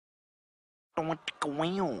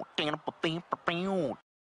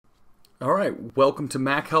Alright, welcome to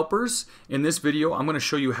Mac Helpers. In this video I'm going to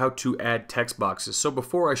show you how to add text boxes. So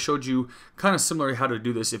before I showed you kind of similarly how to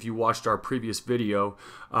do this if you watched our previous video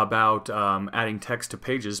about adding text to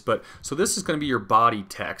pages. So this is going to be your body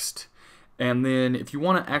text. And then if you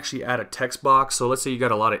want to actually add a text box, so let's say you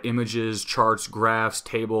got a lot of images, charts, graphs,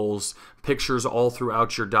 tables, pictures all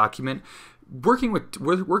throughout your document. Working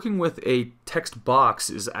with a text box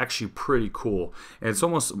is actually pretty cool. And it's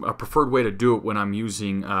almost a preferred way to do it when I'm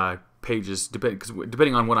using pages,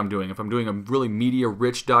 depending on what I'm doing. If I'm doing a really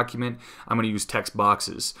media-rich document, I'm going to use text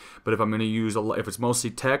boxes. But if I'm going to use if it's mostly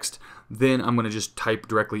text, then I'm going to just type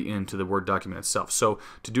directly into the Word document itself. So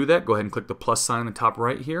to do that, go ahead and click the plus sign in the top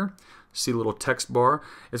right here. See the little text bar.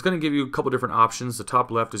 It's going to give you a couple different options. The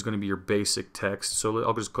top left is going to be your basic text. So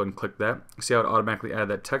I'll just go ahead and click that. See how it automatically added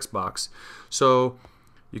that text box. So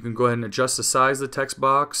you can go ahead and adjust the size of the text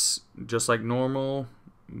box just like normal.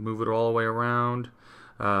 Move it all the way around.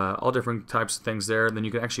 All different types of things there. Then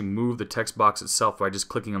you can actually move the text box itself by just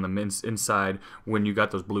clicking on the inside when you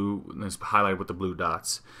got those blue, it's highlighted with the blue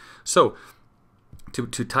dots. So to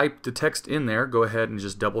type the text in there, go ahead and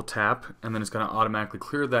just double tap, and then it's going to automatically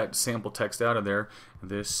clear that sample text out of there.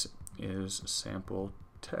 This is sample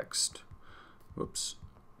text. Whoops.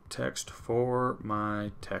 Text for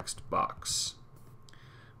my text box.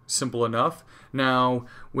 Simple enough. Now,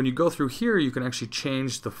 when you go through here, you can actually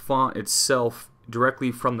change the font itself directly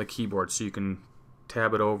from the keyboard. So you can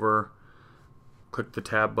tab it over, click the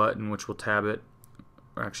tab button, which will tab it.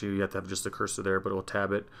 Or actually, you have to have just the cursor there, but it will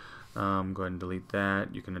tab it. Go ahead and delete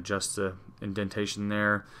that. You can adjust the indentation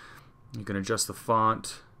there. You can adjust the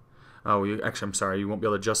font. Oh, actually, I'm sorry, you won't be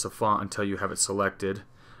able to adjust the font until you have it selected.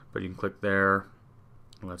 But you can click there.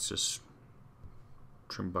 Let's just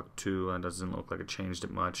trim buck 2. It doesn't look like it changed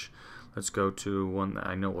it much. Let's go to one that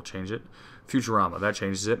I know will change it. Futurama, that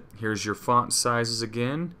changes it. Here's your font sizes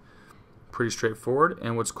again. Pretty straightforward.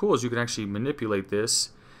 And what's cool is you can actually manipulate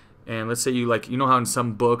this. And let's say you know how in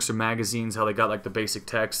some books or magazines how they got like the basic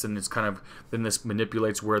text and it's kind of, then this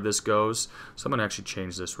manipulates where this goes. So I'm going to actually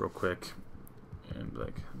change this real quick. And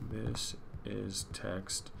like, this is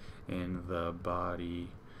text in the body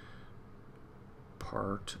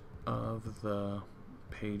part of the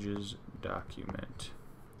pages document.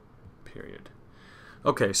 Period.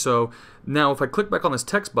 Okay, so now if I click back on this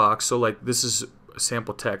text box, so like this is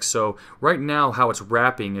sample text. So right now how it's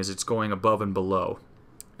wrapping is it's going above and below.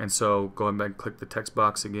 And so go ahead and click the text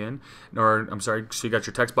box again. Or I'm sorry, so you got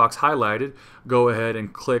your text box highlighted. Go ahead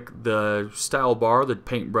and click the style bar, the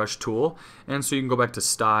Paintbrush tool. And so you can go back to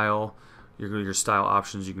style, your style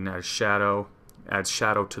options. You can add shadow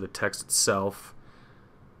to the text itself.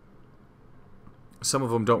 Some of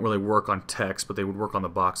them don't really work on text, but they would work on the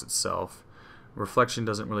box itself. Reflection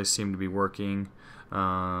doesn't really seem to be working.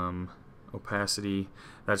 Opacity,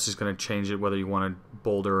 that's just going to change it whether you want it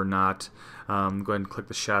bolder or not. Go ahead and click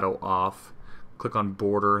the shadow off. Click on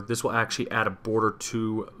border. This will actually add a border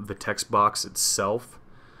to the text box itself.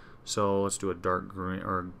 So let's do a dark green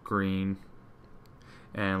or green.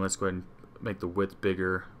 And let's go ahead and make the width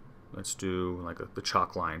bigger. Let's do like the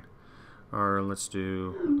chalk line. Or let's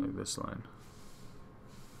do like this line.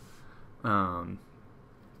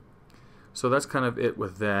 So that's kind of it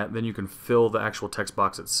with that. Then you can fill the actual text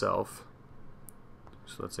box itself.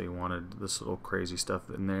 So let's say you wanted this little crazy stuff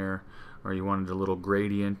in there, or you wanted a little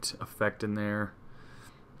gradient effect in there.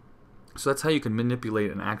 So that's how you can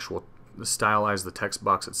manipulate an actual, stylize the text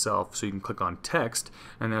box itself. So you can click on text,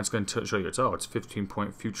 and then it's going to show you it's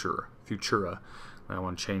 15-point Futura. I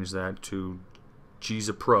want to change that to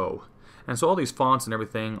Giza Pro. And so all these fonts and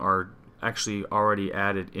everything are actually already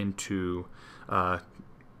added into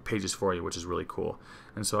pages for you, which is really cool.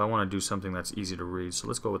 And so I want to do something that's easy to read. So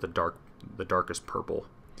let's go with the darkest purple.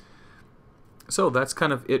 So that's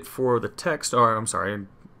kind of it for the text. Or I'm sorry,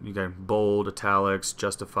 you got bold, italics,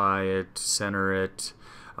 justify it, center it,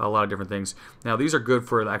 a lot of different things. Now these are good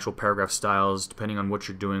for the actual paragraph styles, depending on what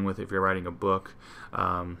you're doing with it. If you're writing a book,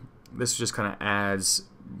 this just kind of adds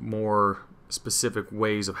more specific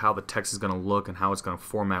ways of how the text is going to look and how it's going to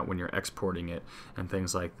format when you're exporting it and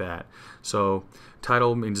things like that. So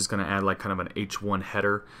title means it's going to add like kind of an H1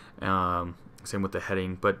 header, same with the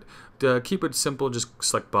heading, but to keep it simple, just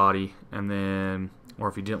select body, and then, or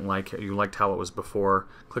if you didn't like it, you liked how it was before,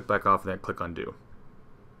 click back off of that, click undo.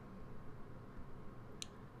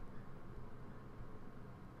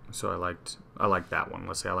 So I like that one.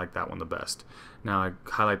 Let's say I like that one the best. Now I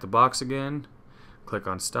highlight the box again, click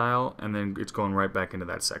on style, and then it's going right back into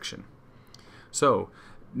that section. So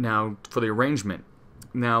now for the arrangement,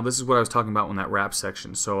 Now this is what I was talking about in that wrap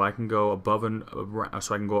section. So I can go above and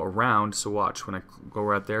so I can go around. So watch, when I go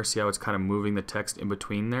right there, see how it's kind of moving the text in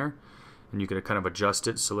between there, and you can kind of adjust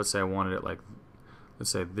it. So let's say I wanted it like,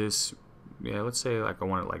 let's say this, yeah, let's say like I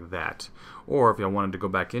want it like that. Or if I wanted to go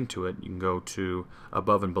back into it, you can go to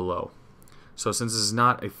above and below. So since this is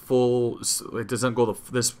not a full, it doesn't go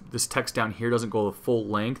this text down here doesn't go the full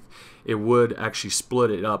length, it would actually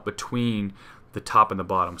split it up between the top and the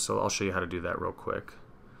bottom. So I'll show you how to do that real quick.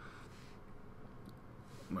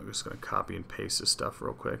 I'm just going to copy and paste this stuff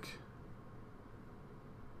real quick.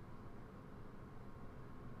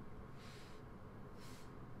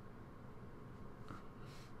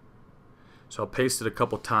 So I'll paste it a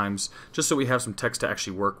couple times just so we have some text to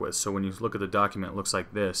actually work with. So when you look at the document, it looks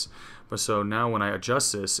like this. But so now when I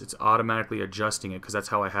adjust this, it's automatically adjusting it because that's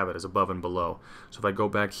how I have it, as above and below. So if I go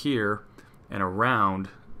back here and around,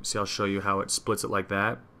 see, I'll show you how it splits it like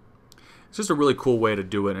that. It's just a really cool way to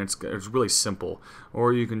do it, and it's really simple.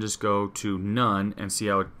 Or you can just go to none and see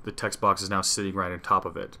how the text box is now sitting right on top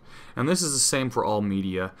of it. And this is the same for all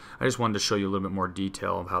media. I just wanted to show you a little bit more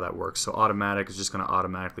detail of how that works. So automatic is just going to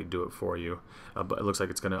automatically do it for you. But it looks like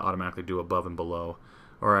it's going to automatically do above and below.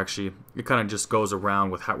 Or actually, it kind of just goes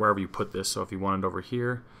around with wherever you put this. So if you want it over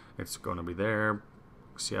here, it's going to be there.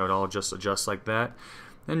 See how it all just adjusts like that.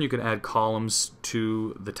 Then you can add columns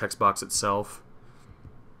to the text box itself.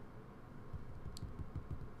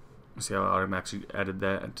 See how I actually added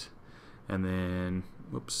that, and then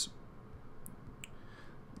whoops,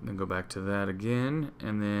 then go back to that again,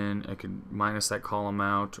 and then I can minus that column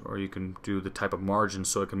out, or you can do the type of margin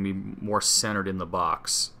so it can be more centered in the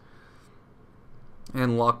box.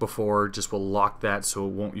 And lock before just will lock that so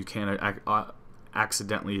it won't, you can't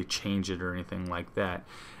accidentally change it or anything like that.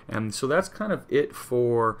 And so that's kind of it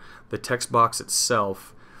for the text box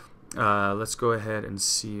itself. Let's go ahead and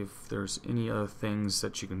see if there's any other things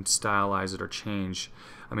that you can stylize it or change.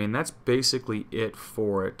 I mean, that's basically it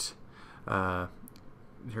for it.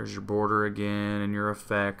 Here's your border again and your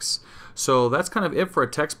effects. So that's kind of it for a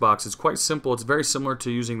text box. It's quite simple. It's very similar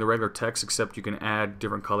to using the regular text, except you can add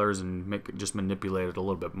different colors and make it, just manipulate it a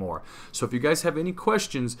little bit more. So if you guys have any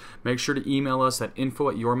questions, make sure to email us at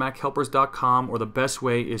info@yourmachelpers.com, or the best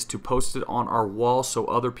way is to post it on our wall so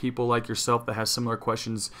other people like yourself that has similar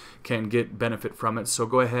questions can get benefit from it. So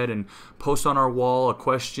go ahead and post on our wall a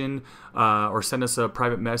question, or send us a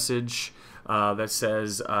private message that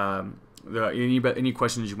says any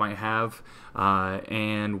questions you might have,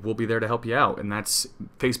 and we'll be there to help you out. And that's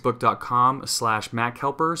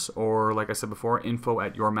facebook.com/MacHelpers, or like I said before,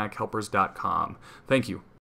 info@yourmachelpers.com. Thank you.